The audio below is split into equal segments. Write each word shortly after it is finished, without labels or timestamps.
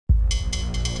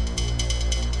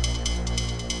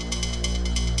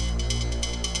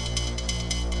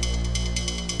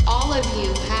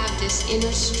this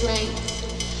inner strength,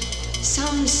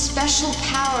 some special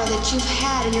power that you've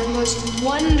had in your most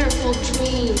wonderful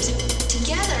dreams.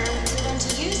 Together, we learn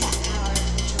to use that power if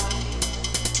we try.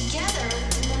 Together,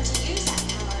 we learn to use that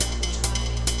power if we try.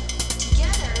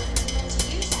 Together, we learn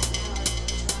to use that power if we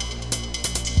try. Together, we learn to use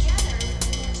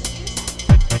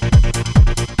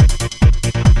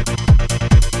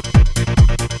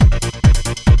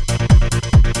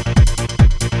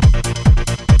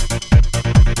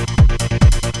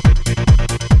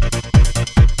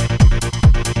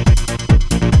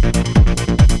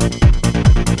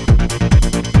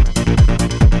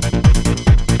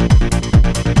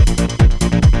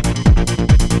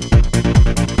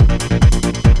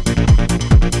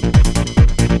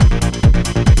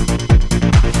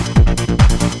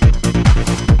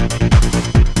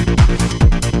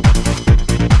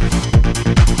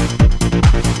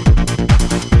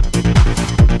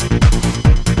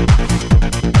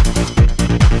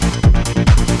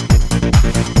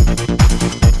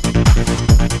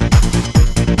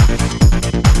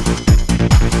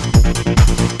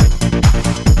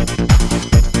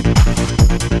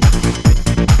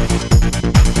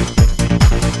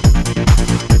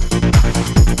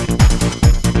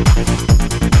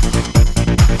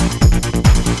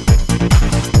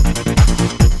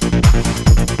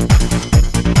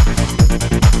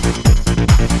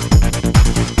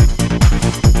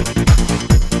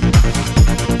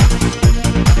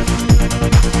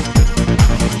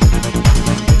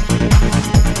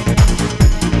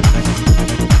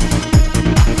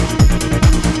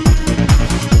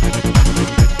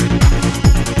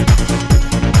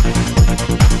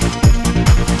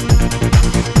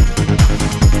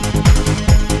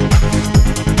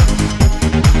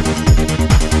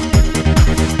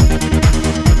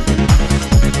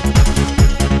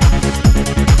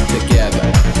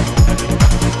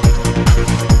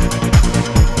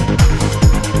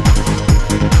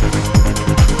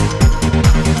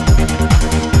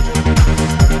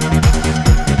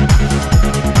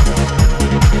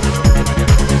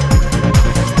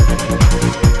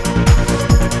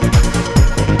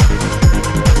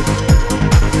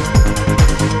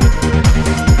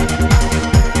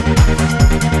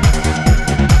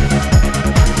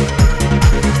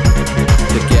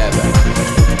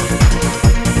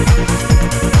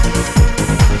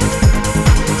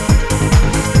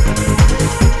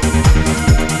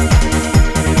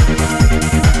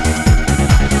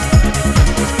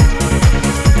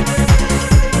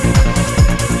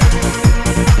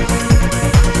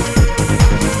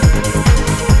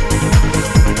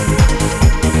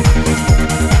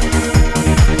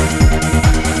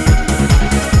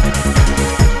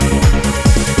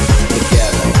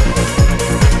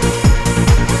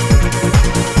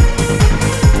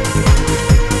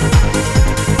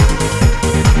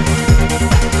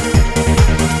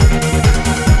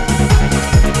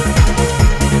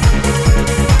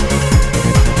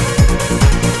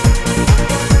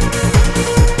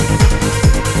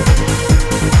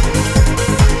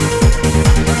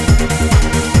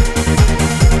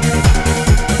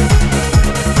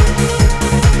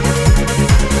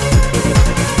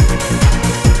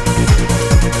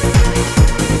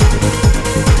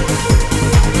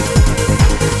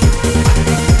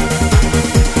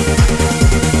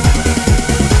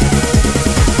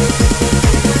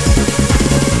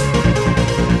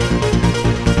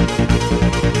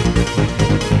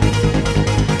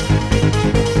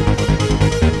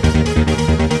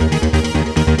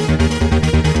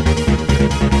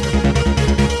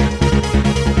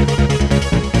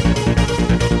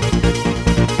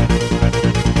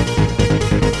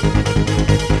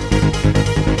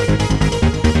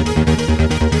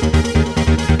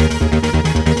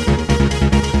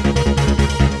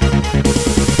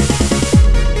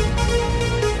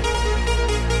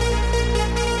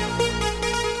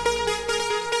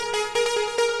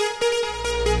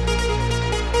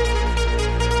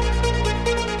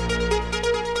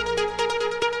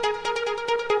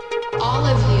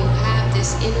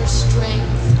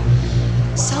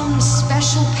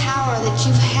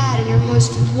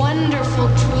wonderful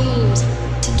dreams.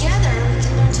 Together, we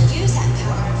can learn to use that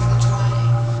power if we try.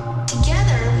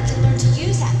 Together, we can learn to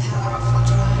use that power if we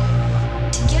try.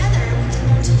 Together, we can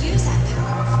learn to use that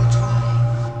power if we try.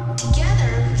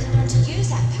 Together, we can learn to use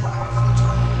that power if we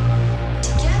try.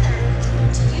 Together, we can learn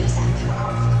to use that power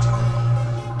if we try.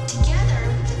 Together,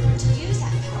 we can learn to use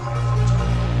that power if we try.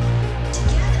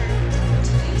 Together, we can learn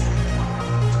to use that power if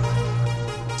we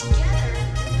try. Together,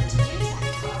 we can learn to use that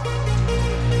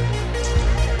power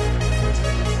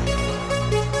if we try.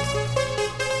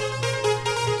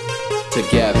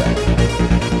 Together.